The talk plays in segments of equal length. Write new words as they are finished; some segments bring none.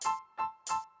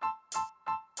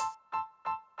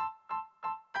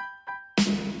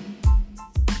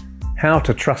How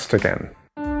to trust again.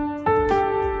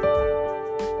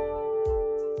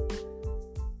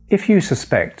 If you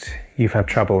suspect you've had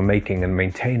trouble making and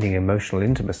maintaining emotional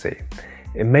intimacy,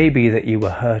 it may be that you were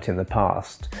hurt in the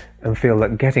past and feel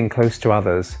that getting close to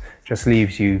others just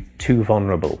leaves you too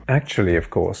vulnerable. Actually, of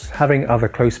course, having other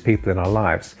close people in our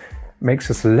lives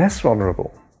makes us less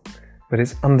vulnerable, but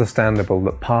it's understandable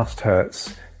that past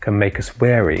hurts can make us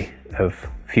wary of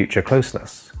future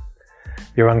closeness.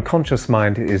 Your unconscious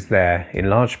mind is there in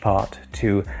large part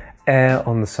to err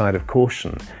on the side of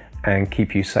caution and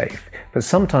keep you safe, but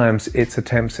sometimes its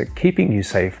attempts at keeping you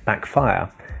safe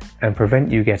backfire and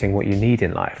prevent you getting what you need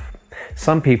in life.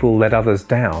 Some people let others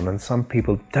down and some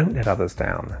people don't let others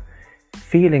down.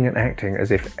 Feeling and acting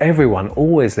as if everyone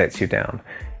always lets you down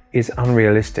is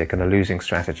unrealistic and a losing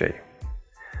strategy.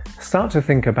 Start to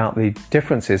think about the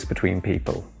differences between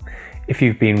people. If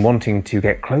you've been wanting to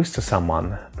get close to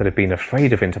someone but have been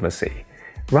afraid of intimacy,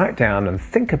 write down and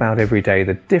think about every day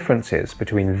the differences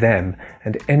between them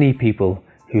and any people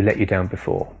who let you down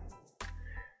before.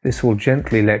 This will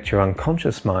gently let your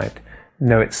unconscious mind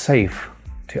know it's safe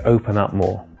to open up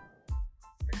more.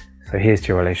 So here's to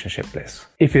your relationship bliss.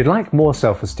 If you'd like more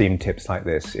self-esteem tips like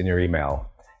this in your email,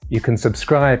 you can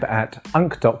subscribe at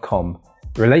unk.com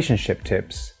relationship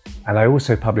tips, and I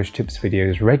also publish tips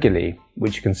videos regularly,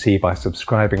 which you can see by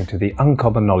subscribing to the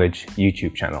Uncommon Knowledge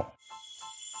YouTube channel.